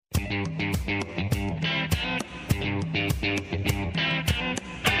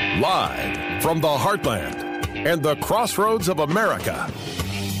Live from the heartland and the crossroads of America,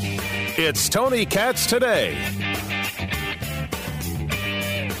 it's Tony Katz Today.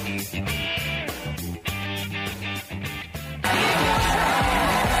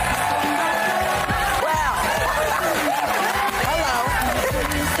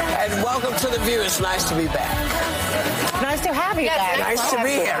 Welcome to The View. It's nice to be back. Nice to have you back. Nice to be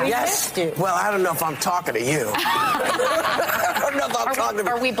here. Yes. Well, I don't know if I'm talking to you. I don't know if I'm talking to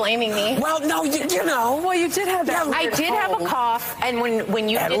Are we blaming me? Well, no, you know. Well, you did have that. I did have a cough, and when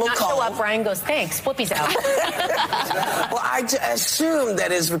you did not show up, Brian goes, thanks, Whoopi's out. Well, I assume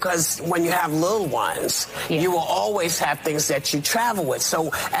that is because when you have little ones, you will always have things that you travel with.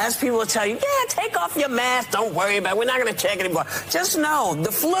 So as people will tell you, yeah, take off your mask, don't worry about it, we're not going to check anymore. Just know,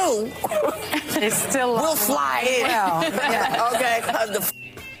 the flu is still will fly in. Yeah, okay?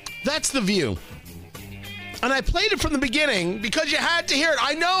 That's The View. And I played it from the beginning because you had to hear it.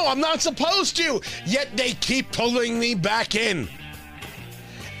 I know I'm not supposed to, yet they keep pulling me back in.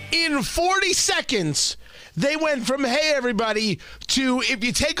 In 40 seconds, they went from, hey, everybody, to if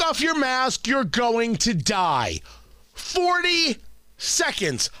you take off your mask, you're going to die. 40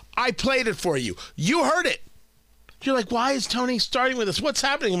 seconds. I played it for you. You heard it. You're like, why is Tony starting with this? What's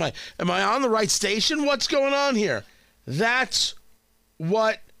happening? Am I on the right station? What's going on here? That's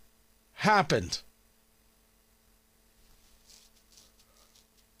what happened.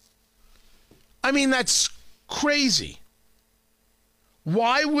 I mean, that's crazy.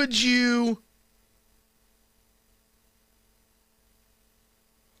 Why would you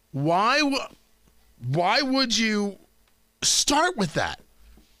start with that?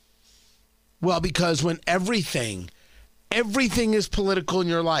 Well, because when everything is political in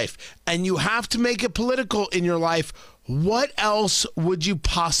your life, and you have to make it political in your life, what else would you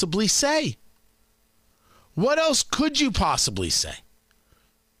possibly say? What else could you possibly say?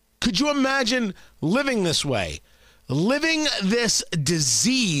 Could you imagine living this way? Living this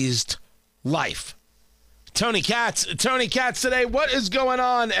diseased life? Tony Katz Today. What is going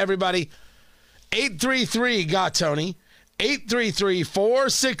on, everybody? 833-GOT-TONY.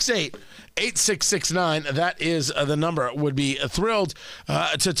 833-468-8669. That is the number. Would be thrilled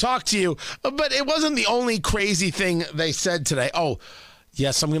to talk to you. But it wasn't the only crazy thing they said today. Oh,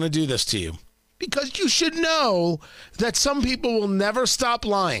 yes, I'm going to do this to you. Because you should know that some people will never stop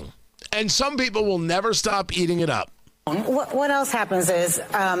lying. And some people will never stop eating it up. What else happens is,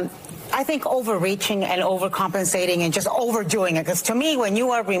 I think overreaching and overcompensating and just overdoing it. Because to me, when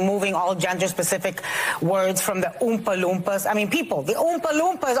you are removing all gender-specific words from the Oompa Loompas, I mean, the Oompa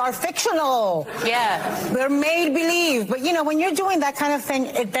Loompas are fictional. Yeah. They're made-believe. But, you know, when you're doing that kind of thing,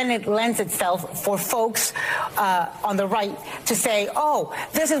 it lends itself for folks on the right to say, oh,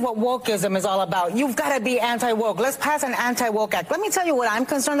 this is what wokeism is all about. You've got to be anti-woke. Let's pass an anti-woke act. Let me tell you what I'm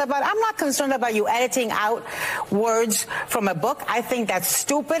concerned about. I'm not concerned about you editing out words from a book. I think that's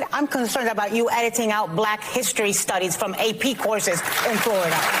stupid. I'm concerned about you editing out Black history studies from AP courses in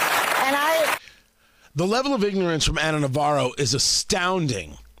Florida. And the level of ignorance from Ana Navarro is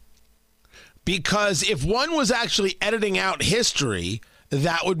astounding. Because if one was actually editing out history,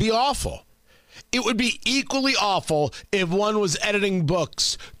 that would be awful. It would be equally awful if one was editing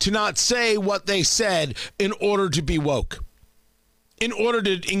books to not say what they said in order to be woke, in order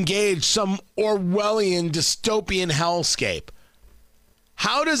to engage some Orwellian dystopian hellscape.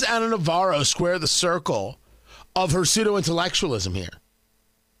 How does Ana Navarro square the circle of her pseudo-intellectualism here?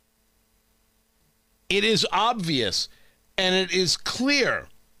 It is obvious and it is clear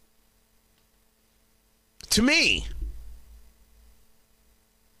to me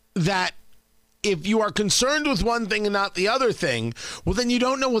that if you are concerned with one thing and not the other thing, well, then you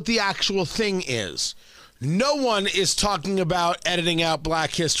don't know what the actual thing is. No one is talking about editing out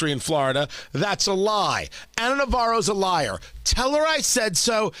Black history in Florida. That's a lie. Ana Navarro's a liar. Tell her I said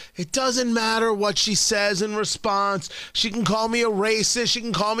so. It doesn't matter what she says in response. She can call me a racist. She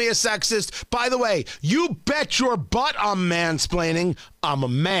can call me a sexist. By the way, you bet your butt I'm mansplaining. I'm a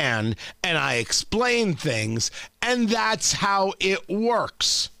man, and I explain things, and that's how it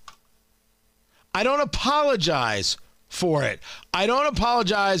works. I don't apologize for it. I don't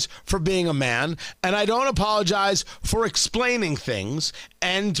apologize for being a man, and I don't apologize for explaining things.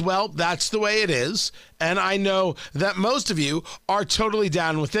 And, well, that's the way it is. And I know that most of you are totally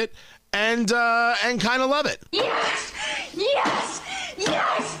down with it and kind of love it. Yes! Yes!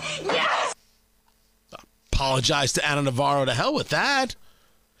 Yes! Yes! Apologize to Ana Navarro. To hell with that.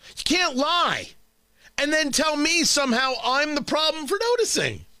 You can't lie and then tell me somehow I'm the problem for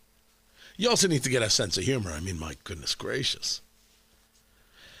noticing. You also need to get a sense of humor. I mean, my goodness gracious.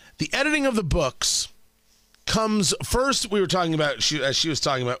 The editing of the books comes first. We were talking about, she was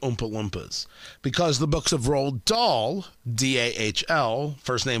talking about Oompa Loompas, because the books of Roald Dahl, D-A-H-L,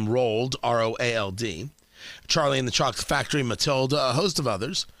 first name Roald, R-O-A-L-D, Charlie and the Chocolate Factory, Matilda, a host of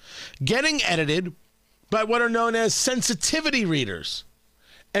others, getting edited by what are known as sensitivity readers.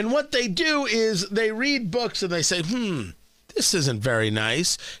 And what they do is they read books and they say, this isn't very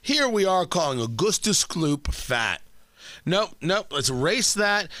nice. Here we are calling Augustus Gloop fat. Nope, let's erase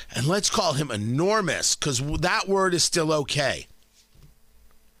that and let's call him enormous, because that word is still okay.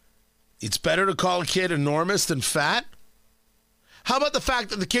 It's better to call a kid enormous than fat? How about the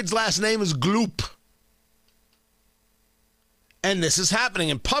fact that the kid's last name is Gloop? And this is happening.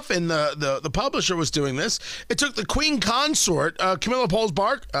 And Puffin, the publisher, was doing this. It took the Queen Consort, Camilla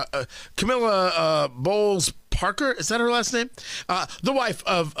Bowles Parker, is that her last name? The wife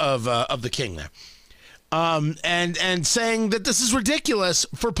of the king there. And saying that this is ridiculous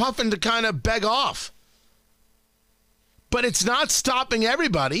for Puffin to kind of beg off. But it's not stopping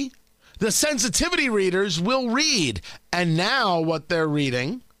everybody. The sensitivity readers will read. And now what they're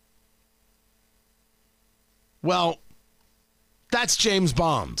reading, well, that's James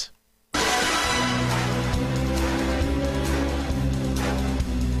Bond.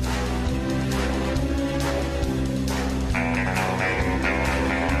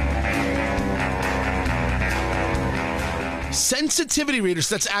 Sensitivity readers,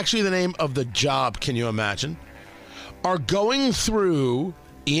 that's actually the name of the job, can you imagine, are going through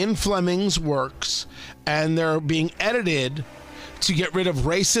Ian Fleming's works and they're being edited to get rid of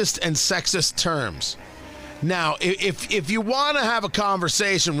racist and sexist terms. Now, if you want to have a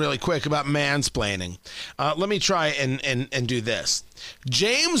conversation really quick about mansplaining, let me try and do this.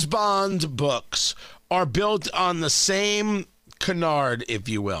 James Bond books are built on the same canard, if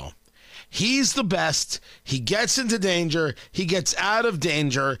you will. He's the best. He gets into danger. He gets out of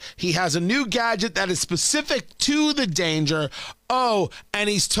danger. He has a new gadget that is specific to the danger. Oh, and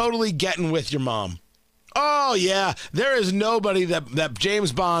he's totally getting with your mom. Oh, yeah, there is nobody that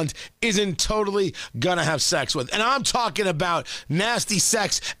James Bond isn't totally gonna have sex with. And I'm talking about nasty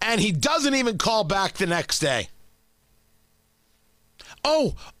sex, and he doesn't even call back the next day.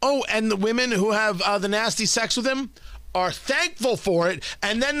 Oh, and the women who have the nasty sex with him are thankful for it,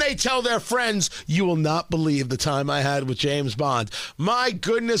 and then they tell their friends, you will not believe the time I had with James Bond. My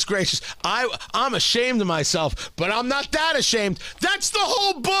goodness gracious, I'm ashamed of myself, but I'm not that ashamed. That's the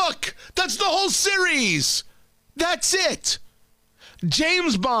whole book. That's the whole series. That's it.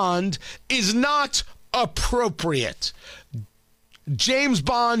 James Bond is not appropriate. James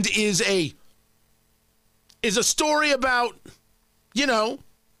Bond is a story about,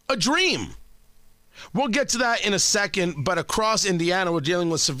 a dream. We'll get to that in a second, but across Indiana, we're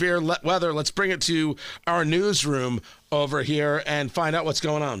dealing with severe weather. Let's bring it to our newsroom over here and find out what's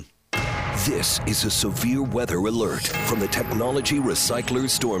going on. This is a severe weather alert from the Technology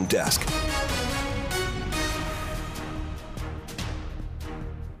Recyclers Storm Desk.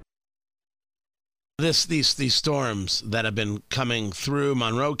 These storms that have been coming through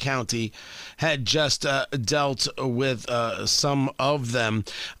Monroe County had just dealt with some of them.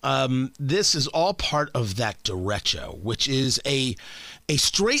 This is all part of that derecho, which is a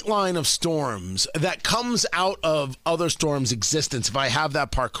straight line of storms that comes out of other storms' existence, if I have that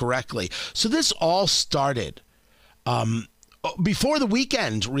part correctly. So this all started before the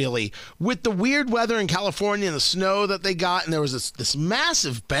weekend, really, with the weird weather in California and the snow that they got, and there was this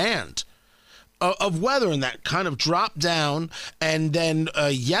massive band of weather, and that kind of dropped down. And then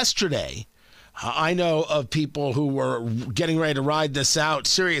yesterday, I know of people who were getting ready to ride this out,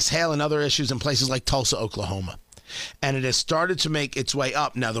 serious hail and other issues in places like Tulsa, Oklahoma. And it has started to make its way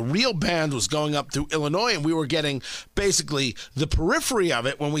up. Now, the real band was going up through Illinois, and we were getting basically the periphery of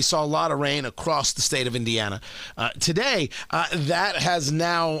it when we saw a lot of rain across the state of Indiana. Today, that has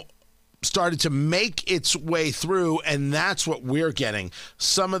now started to make its way through, and that's what we're getting.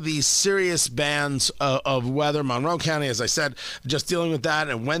 Some of these serious bands of weather. Monroe County, as I said, just dealing with that,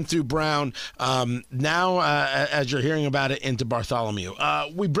 and went through Brown. Now, as you're hearing about it, into Bartholomew.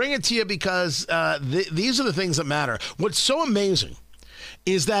 We bring it to you because these are the things that matter. What's so amazing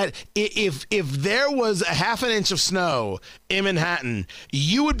is that if there was a half an inch of snow in Manhattan,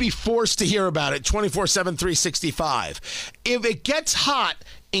 you would be forced to hear about it 24/7, 365. If it gets hot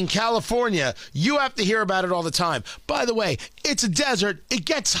in California, you have to hear about it all the time. By the way, it's a desert. It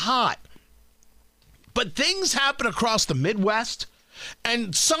gets hot. But things happen across the Midwest,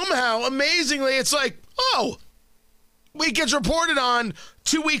 and somehow, amazingly, it's like, oh, it gets reported on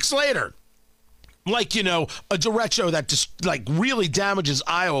 2 weeks later. Like, a derecho that just really damages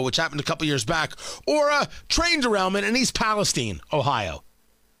Iowa, which happened a couple years back, or a train derailment in East Palestine, Ohio.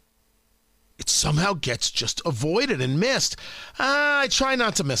 it somehow gets just avoided and missed. I try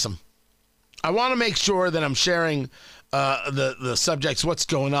not to miss them. I want to make sure that I'm sharing the subjects, what's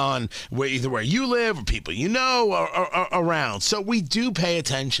going on, either where you live or people you know or around. So we do pay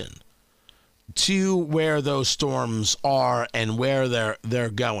attention to where those storms are and where they're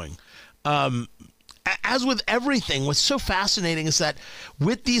going. As with everything, what's so fascinating is that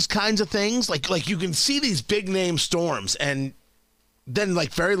with these kinds of things, like you can see these big name storms and then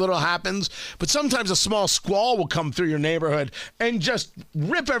like very little happens, but sometimes a small squall will come through your neighborhood and just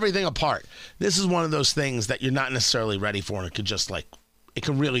rip everything apart. This is one of those things that you're not necessarily ready for, and it could just it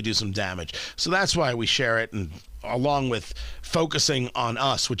can really do some damage. So that's why we share it, and along with focusing on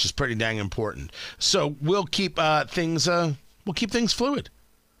us, which is pretty dang important. So we'll keep things fluid,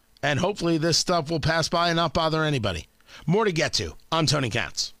 and hopefully this stuff will pass by and not bother anybody. More to get to. I'm Tony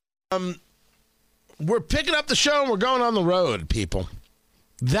Katz. We're picking up the show and we're going on the road, people.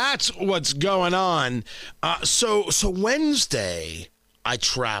 That's what's going on. So Wednesday, I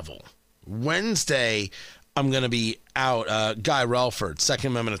travel. Wednesday, I'm going to be out. Guy Relford,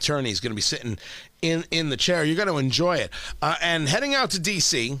 Second Amendment attorney, is going to be sitting in the chair. You're going to enjoy it. And heading out to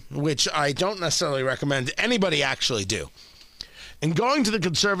D.C., which I don't necessarily recommend anybody actually do, and going to the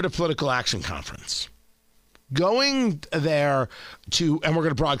Conservative Political Action Conference. Going there and we're going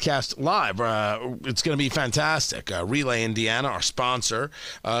to broadcast live. It's going to be fantastic. Relay Indiana, our sponsor,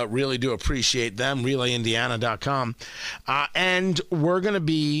 really do appreciate them, relayindiana.com. And we're going to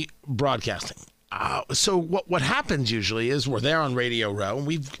be broadcasting. So what happens usually is we're there on Radio Row.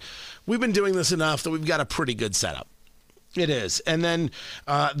 We've been doing this enough that we've got a pretty good setup. It is. And then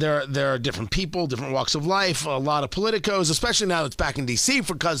there are different people, different walks of life, a lot of politicos, especially now it's back in D.C.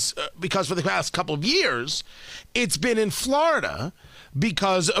 because for the past couple of years, it's been in Florida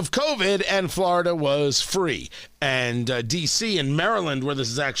because of COVID, and Florida was free. And D.C. and Maryland, where this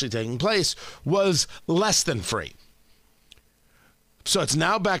is actually taking place, was less than free. So it's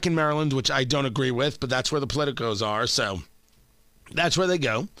now back in Maryland, which I don't agree with, but that's where the politicos are. So that's where they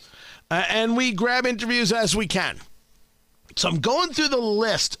go. And we grab interviews as we can. So I'm going through the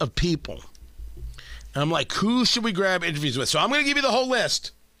list of people, and I'm like, who should we grab interviews with? So I'm going to give you the whole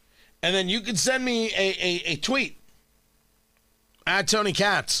list, and then you can send me a tweet at Tony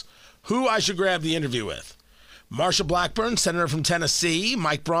Katz, who I should grab the interview with. Marsha Blackburn, senator from Tennessee.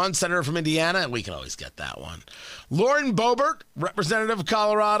 Mike Braun, senator from Indiana, and we can always get that one. Lauren Boebert, representative of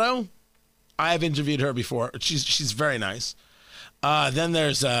Colorado. I have interviewed her before. She's very nice. Then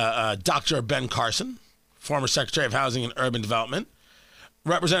there's Dr. Ben Carson, former Secretary of Housing and Urban Development.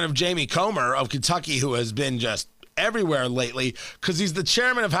 Representative Jamie Comer of Kentucky, who has been just everywhere lately because he's the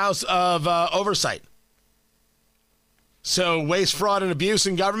chairman of House of Oversight. So waste, fraud, and abuse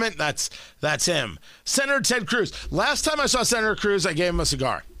in government, that's him. Senator Ted Cruz. Last time I saw Senator Cruz, I gave him a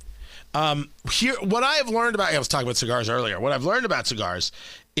cigar. What I have learned about, I was talking about cigars earlier. What I've learned about cigars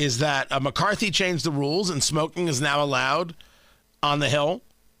is that McCarthy changed the rules and smoking is now allowed on the Hill.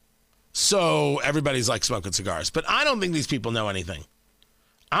 So everybody's like smoking cigars. But I don't think these people know anything.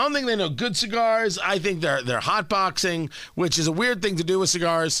 I don't think they know good cigars. I think they're hotboxing, which is a weird thing to do with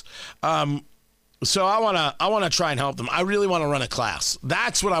cigars. So I want to try and help them. I really want to run a class.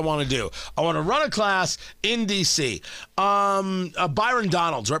 That's what I want to do. I want to run a class in D.C. Byron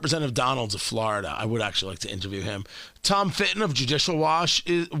Donalds, Representative Donalds of Florida. I would actually like to interview him. Tom Fitton of Judicial Watch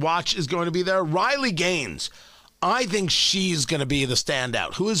is going to be there. Riley Gaines. I think she's going to be the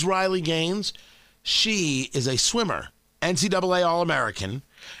standout. Who is Riley Gaines? She is a swimmer, NCAA All-American,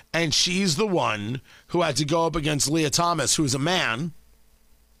 and she's the one who had to go up against Leah Thomas, who's a man,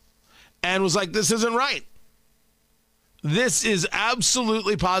 and was like, this isn't right. This is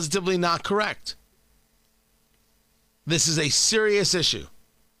absolutely, positively not correct. This is a serious issue.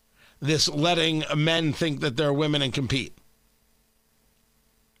 This letting men think that they're women and compete.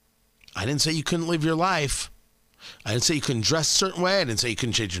 I didn't say you couldn't live your life. I didn't say you couldn't dress a certain way. I didn't say you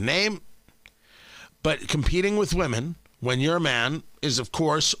couldn't change your name. But competing with women when you're a man is, of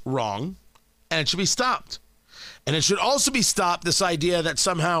course, wrong, and it should be stopped. And it should also be stopped, this idea that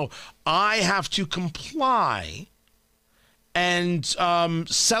somehow I have to comply and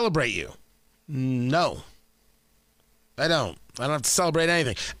celebrate you. No, I don't. I don't have to celebrate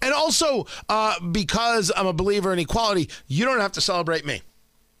anything. And also, because I'm a believer in equality, you don't have to celebrate me.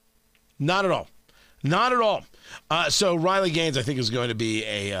 Not at all. Not at all. So Riley Gaines, I think, is going to be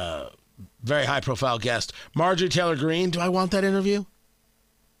a very high-profile guest. Marjorie Taylor Greene, do I want that interview?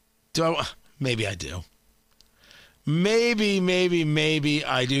 Maybe I do. Maybe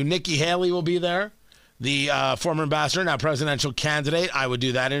I do. Nikki Haley will be there, the former ambassador, now presidential candidate. I would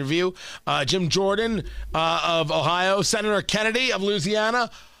do that interview. Jim Jordan of Ohio, Senator Kennedy of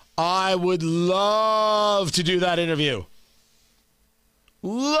Louisiana. I would love to do that interview.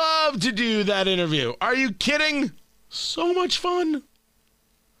 Love to do that interview. Are you kidding? So much fun.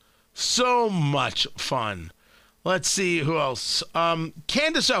 So much fun. Let's see who else.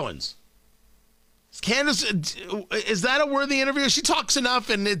 Candace Owens. Is that a worthy interview? She talks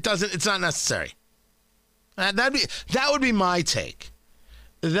enough, and it's not necessary. That would be my take.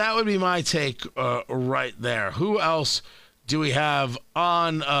 That would be my take right there. Who else do we have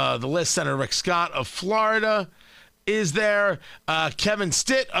on the list? Senator Rick Scott of Florida is there. Kevin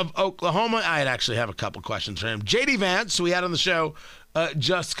Stitt of Oklahoma. I'd actually have a couple questions for him. J.D. Vance, who we had on the show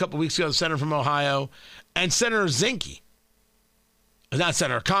just a couple weeks ago, the senator from Ohio, and Senator Zinke. Not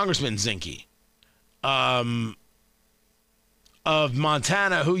Senator, Congressman Zinke of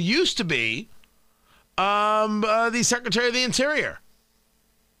Montana, who used to be the Secretary of the Interior.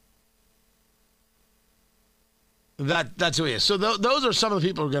 That's who he is. So those are some of the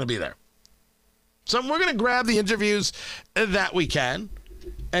people who are going to be there. So we're going to grab the interviews that we can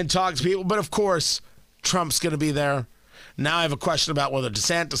and talk to people. But, of course, Trump's going to be there. Now I have a question about whether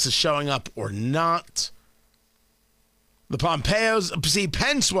DeSantis is showing up or not. The Pompeos, see,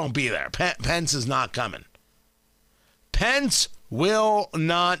 Pence won't be there. Pence is not coming. Pence will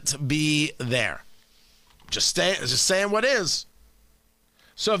not be there. Just saying what is.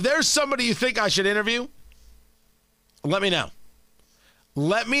 So if there's somebody you think I should interview, let me know.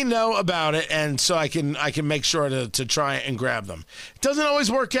 Let me know about it, and so I can make sure to try and grab them. It doesn't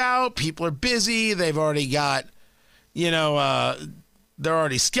always work out. People are busy. They've already got, they're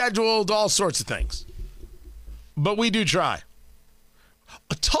already scheduled, all sorts of things. But we do try.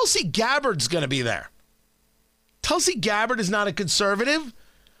 Tulsi Gabbard's going to be there. Tulsi Gabbard is not a conservative.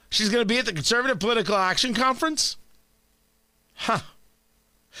 She's going to be at the Conservative Political Action Conference? Huh.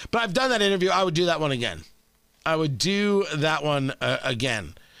 But I've done that interview. I would do that one again.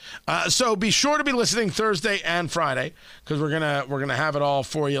 Again. So be sure to be listening Thursday and Friday because we're gonna have it all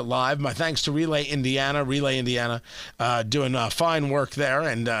for you live. My thanks to Relay Indiana, doing fine work there,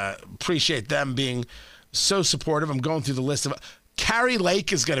 and appreciate them being so supportive. I'm going through the list of Carrie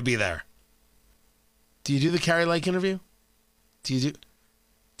Lake is going to be there. Do you do the Carrie Lake interview? Do you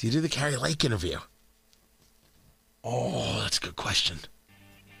do the Carrie Lake interview? Oh, that's a good question.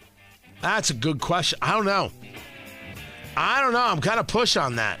 That's a good question. I don't know. I'm kind of push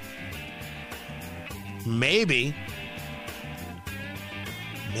on that. Maybe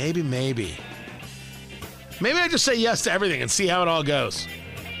I just say yes to everything and see how it all goes.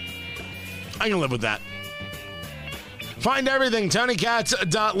 I can live with that. Find everything,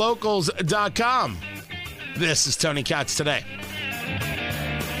 TonyKatz.locals.com. This is Tony Katz Today.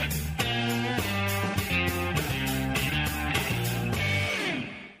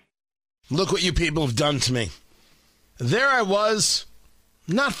 Look what you people have done to me. There I was,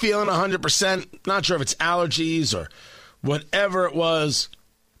 not feeling 100%, not sure if it's allergies or whatever it was,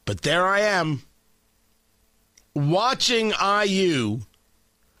 but there I am, watching IU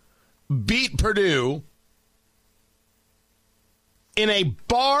beat Purdue in a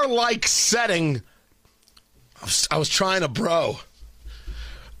bar-like setting. I was trying to bro.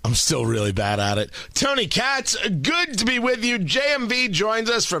 I'm still really bad at it. Tony Katz, good to be with you. JMV joins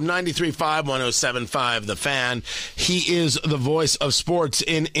us from 93.5, 107.5, The Fan. He is the voice of sports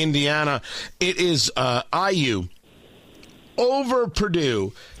in Indiana. It is IU over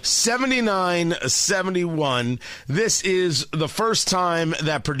Purdue, 79-71. This is the first time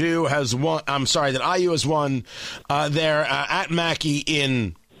that Purdue has won. That IU has won there at Mackey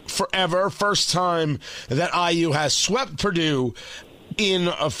in forever. First time that IU has swept Purdue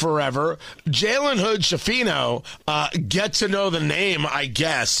in forever. Jalen Hood-Schifino, get to know the name, I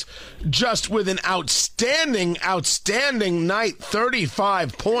guess, just with an outstanding night,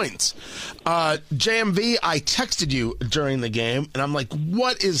 35 points. JMV, I texted you during the game, and I'm like,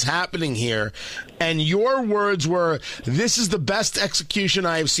 what is happening here? And your words were, this is the best execution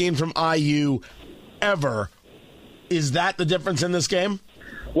I have seen from IU ever. Is that the difference in this game?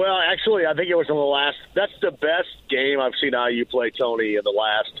 Well, actually, I think it was in the last – that's the best game I've seen IU play, Tony, in the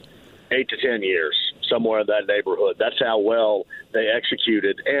last 8 to 10 years, somewhere in that neighborhood. That's how well they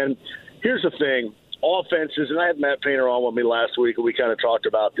executed. And here's the thing. Offenses, and I had Matt Painter on with me last week, and we kind of talked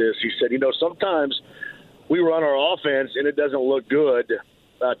about this. He said, sometimes we run our offense, and it doesn't look good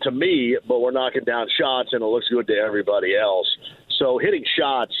to me, but we're knocking down shots, and it looks good to everybody else. So hitting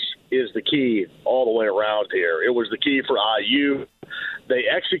shots is the key all the way around here. It was the key for IU. They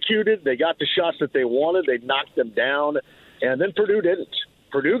executed. They got the shots that they wanted. They knocked them down. And then Purdue didn't.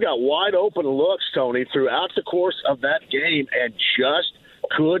 Purdue got wide open looks, Tony, throughout the course of that game and just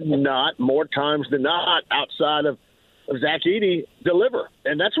could not, more times than not, outside of of Zach Edey deliver.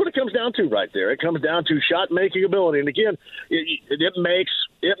 And that's what it comes down to right there. It comes down to shot-making ability. And, again, it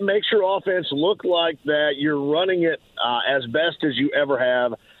makes your offense look like that you're running it as best as you ever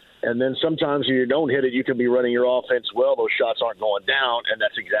have. And then sometimes when you don't hit it, you can be running your offense well. Those shots aren't going down, and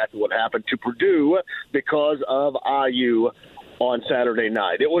that's exactly what happened to Purdue because of IU on Saturday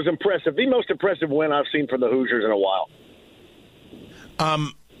night. It was impressive, the most impressive win I've seen from the Hoosiers in a while.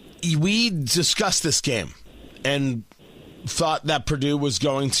 We discussed this game and thought that Purdue was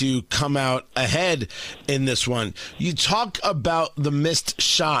going to come out ahead in this one. You talk about the missed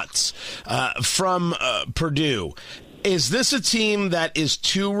shots from Purdue. Is this a team that is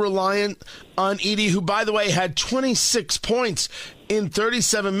too reliant on Edey, who, by the way, had 26 points in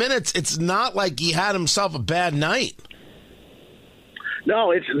 37 minutes? It's not like he had himself a bad night.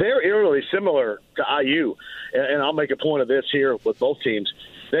 No, they're eerily similar to IU, and I'll make a point of this here with both teams.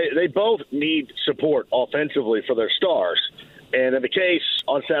 They both need support offensively for their stars. And in the case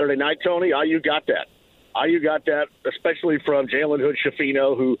on Saturday night, Tony, IU got that. IU got that, especially from Jalen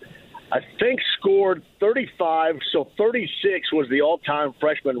Hood-Schifino, who I think scored 35, so 36 was the all-time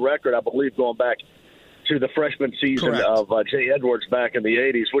freshman record, I believe, going back to the freshman season Correct. of Jay Edwards back in the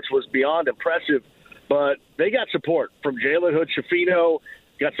 80s, which was beyond impressive. But they got support from Jalen Hood-Schifino,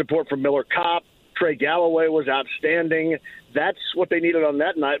 got support from Miller Kopp. Trey Galloway was outstanding. That's what they needed on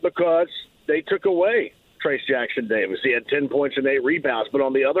that night because they took away Trace Jackson Davis. He had 10 points and 8 rebounds. But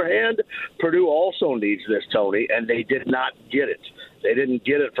on the other hand, Purdue also needs this, Tony, and they did not get it. They didn't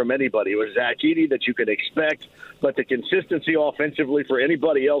get it from anybody. It was Zach Edey that you could expect, but the consistency offensively for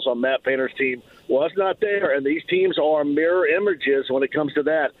anybody else on Matt Painter's team was not there, and these teams are mirror images when it comes to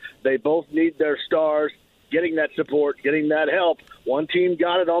that. They both need their stars getting that support, getting that help. One team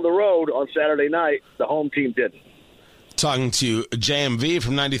got it on the road on Saturday night. The home team didn't. Talking to JMV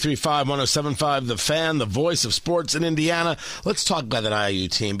from 93.5, 107.5, The Fan, the voice of sports in Indiana. Let's talk about that IU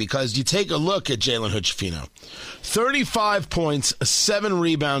team because you take a look at Jalen Hood-Schifino. 35 points, 7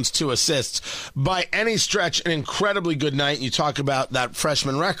 rebounds, 2 assists. By any stretch, an incredibly good night. You talk about that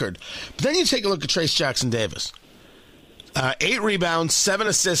freshman record. But then you take a look at Trace Jackson Davis. 8 rebounds, 7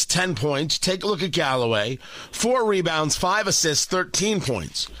 assists, 10 points. Take a look at Galloway. 4 rebounds, 5 assists, 13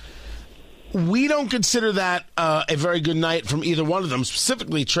 points. We don't consider that a very good night from either one of them,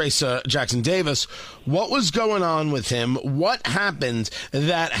 specifically Trace Jackson Davis. What was going on with him? What happened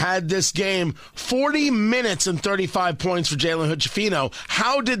that had this game 40 minutes and 35 points for Jalen Hood-Schifino?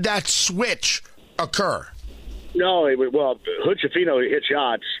 How did that switch occur? No, Hood-Schifino hit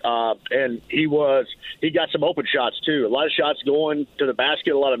shots, and he got some open shots too. A lot of shots going to the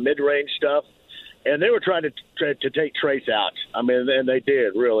basket, a lot of mid-range stuff. And they were trying to take Trace out. I mean, and they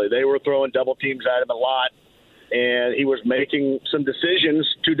did, really. They were throwing double teams at him a lot, and he was making some decisions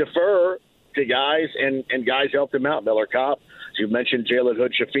to defer to guys, and guys helped him out. Miller Kopp, as you mentioned, Jalen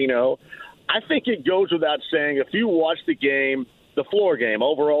Hood-Schifino. I think it goes without saying, if you watch the game, the floor game,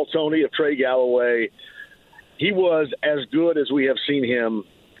 overall, Tony, of Trey Galloway, he was as good as we have seen him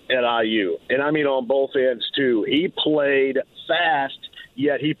at IU. And I mean on both ends, too. He played fast,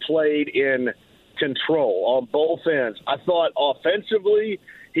 yet he played in control on both ends. I thought offensively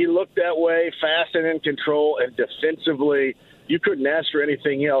he looked that way, fast and in control, and defensively you couldn't ask for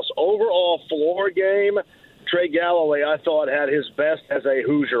anything else. Overall floor game, Trey Galloway, I thought, had his best as a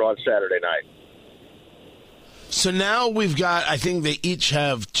Hoosier on Saturday night. So now we've got, I think they each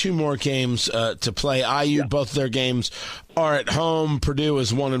have 2 more games to play. IU, both their games are at home. Purdue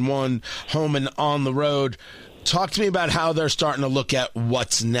is 1-1, home and on the road. Talk to me about how they're starting to look at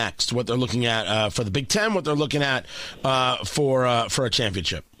what's next, what they're looking at for the Big Ten, what they're looking at for a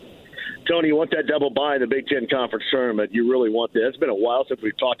championship. Tony, you want that double bye in the Big Ten Conference tournament. You really want that. It's been a while since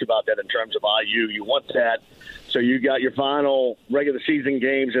we've talked about that in terms of IU. You want that. So you got your final regular season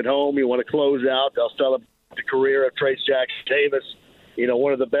games at home. You want to close out. They'll celebrate the career of Trace Jackson Davis. You know,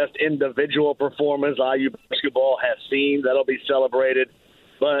 one of the best individual performers IU basketball has seen. That'll be celebrated.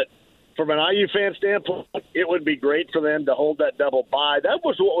 But from an IU fan standpoint, it would be great for them to hold that double bye. That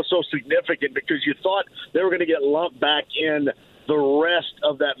was what was so significant because you thought they were going to get lumped back in the rest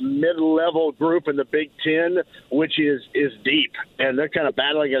of that mid-level group in the Big Ten, which is deep. And they're kind of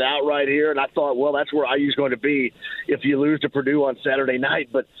battling it out right here. And I thought, well, that's where IU's going to be if you lose to Purdue on Saturday night.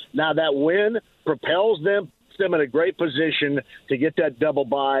 But now that win propels them in a great position to get that double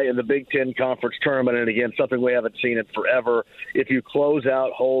bye in the Big Ten Conference tournament. And again, something we haven't seen in forever. If you close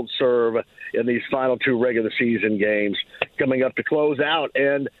out, hold, serve in these final 2 regular season games coming up to close out.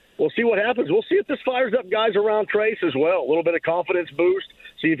 And we'll see what happens. We'll see if this fires up guys around Trace as well. A little bit of confidence boost.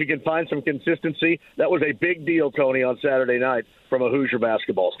 See if he can find some consistency. That was a big deal, Tony, on Saturday night from a Hoosier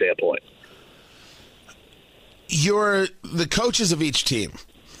basketball standpoint. You're the coaches of each team.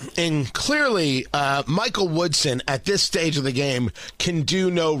 And clearly, Michael Woodson at this stage of the game can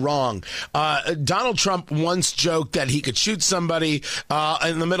do no wrong. Donald Trump once joked that he could shoot somebody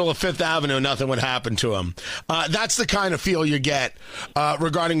in the middle of Fifth Avenue and nothing would happen to him. That's the kind of feel you get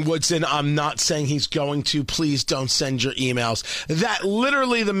regarding Woodson. I'm not saying he's going to. Please don't send your emails. That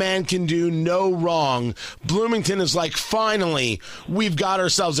literally the man can do no wrong. Bloomington is like, finally, we've got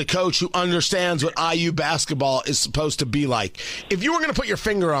ourselves a coach who understands what IU basketball is supposed to be like. If you were going to put your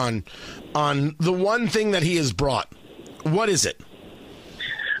finger on the one thing that he has brought, what is it?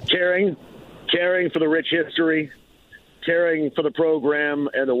 Caring for the rich history, caring for the program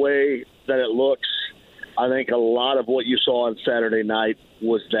and the way that it looks. I think a lot of what you saw on Saturday night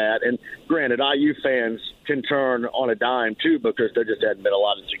was that. And granted, IU fans can turn on a dime too, because there just hadn't been a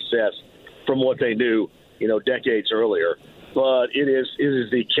lot of success from what they knew, decades earlier. But it is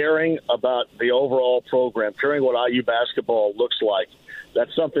the caring about the overall program, caring what IU basketball looks like.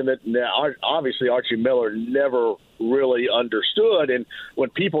 That's something that obviously Archie Miller never really understood. And when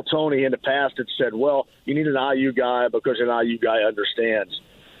people, Tony, in the past had said, well, you need an IU guy because an IU guy understands.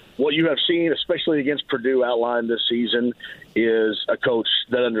 What you have seen, especially against Purdue outlined this season, is a coach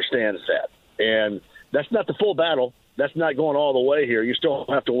that understands that. And that's not the full battle. That's not going all the way here. You still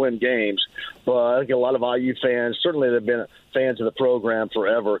have to win games. But I think a lot of IU fans, certainly that have been fans of the program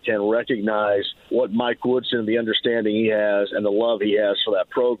forever, can recognize what Mike Woodson, the understanding he has and the love he has for that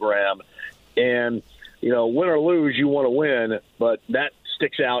program. And, win or lose, you want to win. But that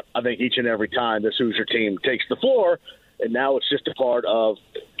sticks out, I think, each and every time this Hoosier team takes the floor. And now it's just a part of,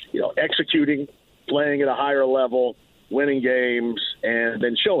 executing, playing at a higher level, winning games, and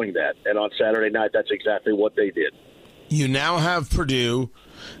then showing that. And on Saturday night, that's exactly what they did. You now have Purdue.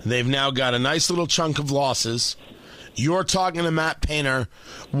 They've now got a nice little chunk of losses. You're talking to Matt Painter.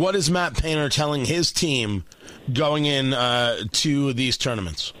 What is Matt Painter telling his team going in to these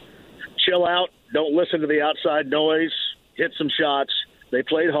tournaments? Chill out. Don't listen to the outside noise. Hit some shots. They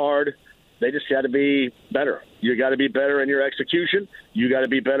played hard. They just got to be better. You got to be better in your execution. You got to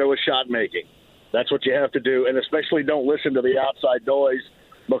be better with shot making. That's what you have to do. And especially don't listen to the outside noise,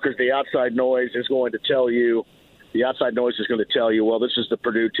 because the outside noise is going to tell you, well, this is the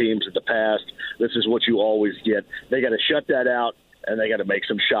Purdue teams of the past. This is what you always get. They got to shut that out, and they got to make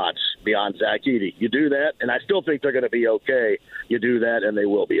some shots beyond Zach Edey. You do that, and I still think they're going to be okay. You do that, and they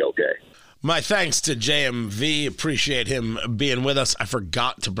will be okay. My thanks to JMV. Appreciate him being with us. I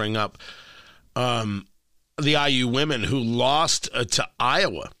forgot to bring up the IU women who lost to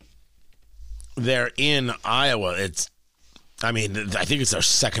Iowa. They're in Iowa. I think it's their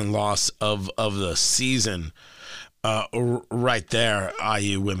second loss of the season. Right there,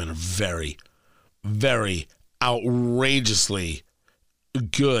 IU women are very, very outrageously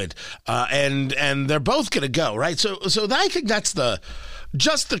good, and they're both going to go, right. So I think that's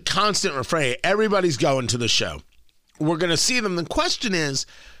just the constant refrain. Everybody's going to the show. We're going to see them. The question is,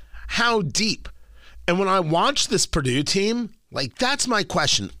 how deep? And when I watch this Purdue team, that's my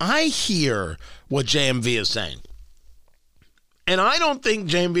question. I hear what JMV is saying. And I don't think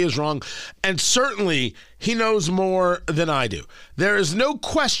JMV is wrong. And certainly he knows more than I do. There is no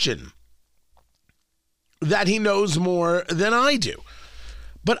question that he knows more than I do.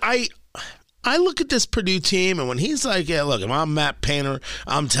 But I look at this Purdue team, and when he's like, yeah, look, if I'm Matt Painter,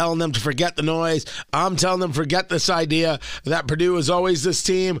 I'm telling them to forget the noise. I'm telling them forget this idea that Purdue is always this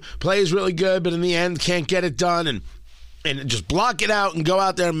team, plays really good, but in the end can't get it done, and just block it out and go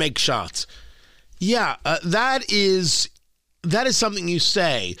out there and make shots. Yeah, that is something you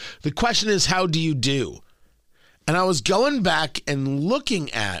say. The question is, how do you do? And I was going back and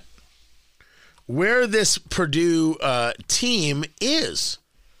looking at where this Purdue team is.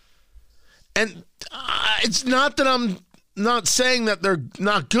 And it's not that I'm not saying that they're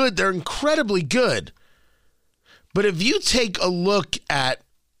not good. They're incredibly good. But if you take a look at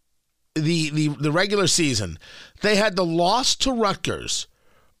the regular season, they had the loss to Rutgers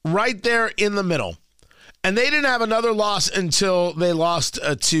right there in the middle. And they didn't have another loss until they lost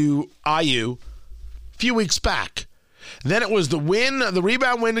to IU a few weeks back. Then it was the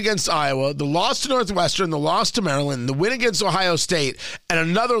rebound win against Iowa, the loss to Northwestern, the loss to Maryland, the win against Ohio State, and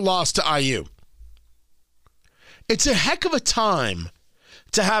another loss to IU. It's a heck of a time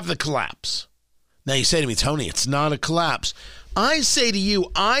to have the collapse. Now you say to me, Tony, it's not a collapse. I say to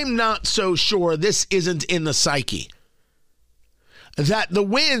you, I'm not so sure this isn't in the psyche. That the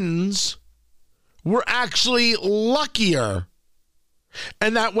wins were actually luckier,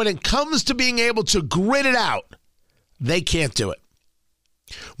 and that when it comes to being able to grit it out, they can't do it.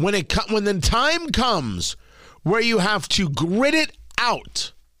 When the time comes where you have to grit it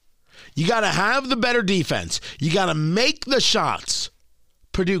out, You got to have the better defense. You got to make the shots.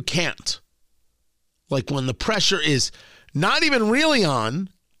 Purdue can't. Like when the pressure is not even really on,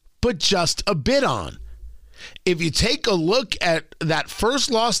 but just a bit on. If you take a look at that first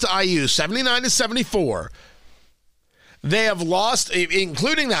loss to IU, 79-74, they have lost,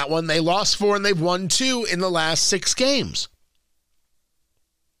 including that one, they lost 4 and they've won 2 in the last 6 games.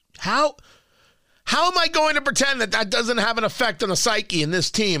 How am I going to pretend that doesn't have an effect on the psyche in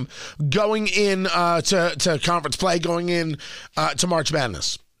this team going in to conference play, going in to March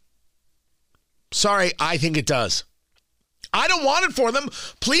Madness? Sorry, I think it does. I don't want it for them.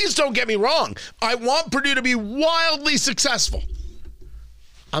 Please don't get me wrong. I want Purdue to be wildly successful.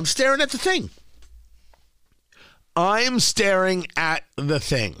 I'm staring at the thing. I'm staring at the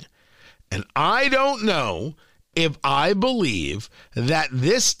thing. And I don't know if I believe that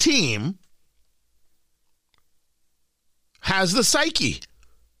this team has the psyche.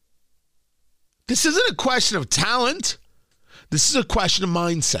 This isn't a question of talent. This is a question of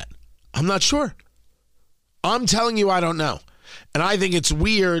mindset. I'm not sure. I'm telling you I don't know. And I think it's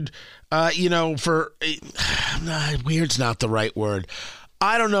weird, weird's not the right word.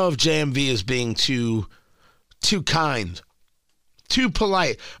 I don't know if JMV is being too kind, too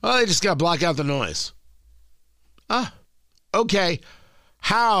polite. Oh, they just got to block out the noise. Okay.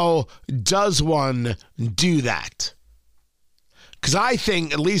 How does one do that? Because I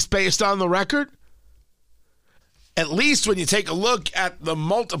think, at least based on the record, at least when you take a look at the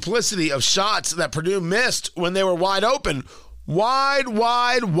multiplicity of shots that Purdue missed when they were wide open, wide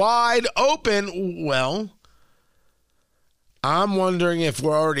open, well, I'm wondering if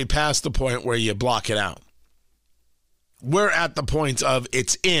we're already past the point where you block it out. We're at the point of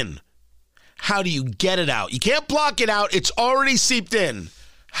it's in. How do you get it out? You can't block it out. It's already seeped in.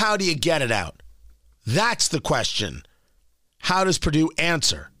 How do you get it out? That's the question. How does Purdue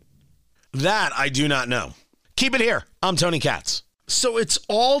answer? That I do not know. Keep it here. I'm Tony Katz. So it's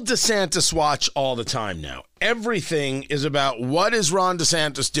all DeSantis watch all the time now. Everything is about what is Ron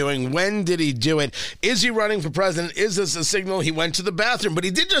DeSantis doing? When did he do it? Is he running for president? Is this a signal he went to the bathroom? But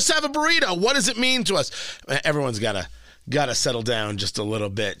he did just have a burrito. What does it mean to us? Everyone's got to settle down just a little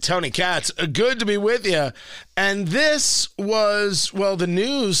bit. Tony Katz, good to be with you. And this was, the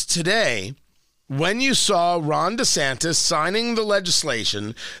news today when you saw Ron DeSantis signing the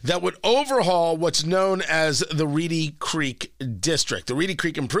legislation that would overhaul what's known as the Reedy Creek District, the Reedy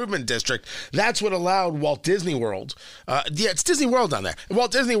Creek Improvement District. That's what allowed Walt Disney World, it's Disney World down there,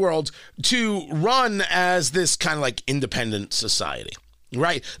 Walt Disney World, to run as this kind of like independent society.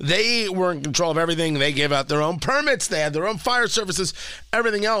 Right. They were in control of everything. They gave out their own permits. They had their own fire services,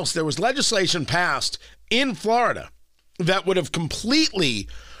 everything else. There was legislation passed in Florida that would have completely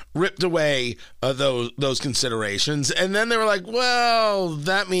ripped away those considerations. And then they were like, well,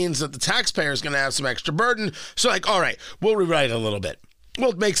 that means that the taxpayer is going to have some extra burden. So like, all right, we'll rewrite it a little bit.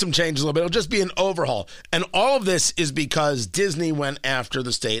 We'll make some changes a little bit. It'll just be an overhaul. And all of this is because Disney went after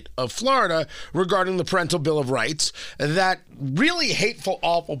the state of Florida regarding the Parental Bill of Rights, that really hateful,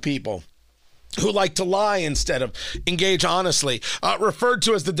 awful people who like to lie instead of engage honestly, referred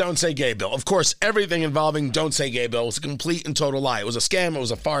to as the Don't Say Gay Bill. Of course, everything involving Don't Say Gay Bill was a complete and total lie. It was a scam. It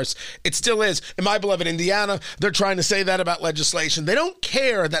was a farce. It still is. In my beloved Indiana, they're trying to say that about legislation. They don't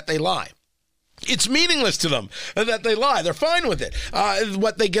care that they lie. It's meaningless to them that they lie. They're fine with it.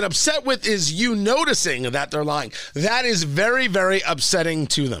 What they get upset with is you noticing that they're lying. That is very, very upsetting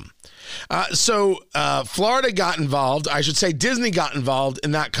to them. So Florida got involved. I should say Disney got involved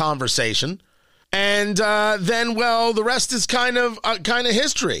in that conversation. And then, the rest is kind of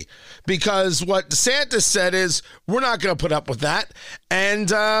history, because what DeSantis said is, we're not going to put up with that. And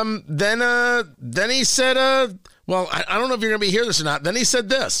then he said, I don't know if you're going to be hearing this or not. Then he said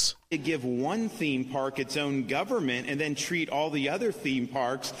this. Give one theme park its own government and then treat all the other theme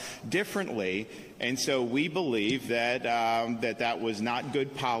parks differently. And so we believe that that was not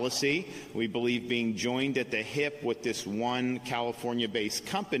good policy. We believe being joined at the hip with this one California-based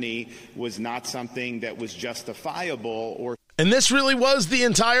company was not something that was justifiable. And this really was the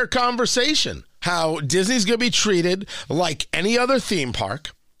entire conversation, how Disney's going to be treated like any other theme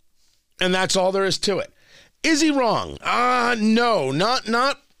park, and that's all there is to it. Is he wrong? No,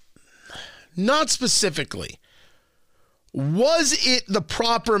 not specifically. Was it the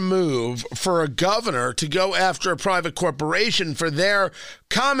proper move for a governor to go after a private corporation for their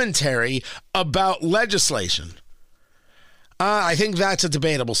commentary about legislation? I think that's a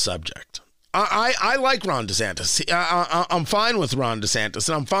debatable subject. I like Ron DeSantis. I'm fine with Ron DeSantis,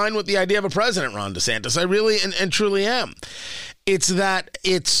 and I'm fine with the idea of a President Ron DeSantis. I really and truly am. It's that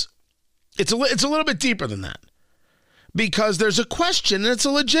it's a little bit deeper than that. because there's a question, and it's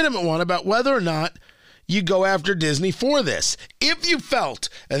a legitimate one, about whether or not you go after Disney for this. If you felt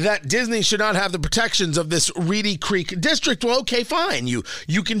that Disney should not have the protections of this Reedy Creek district, well, okay, fine. You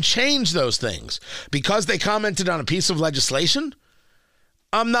can change those things. Because they commented on a piece of legislation,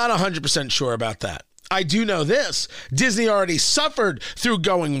 I'm not 100% sure about that. I do know this. Disney already suffered through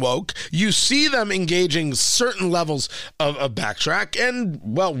going woke. You see them engaging certain levels of backtrack, and,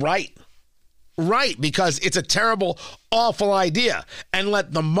 well, right, because it's a terrible, awful idea, and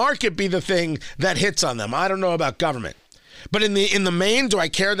let the market be the thing that hits on them. I don't know about government. But in the main, do I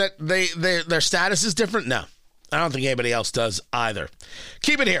care that their status is different? No. I don't think anybody else does either.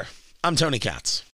 Keep it here. I'm Tony Katz.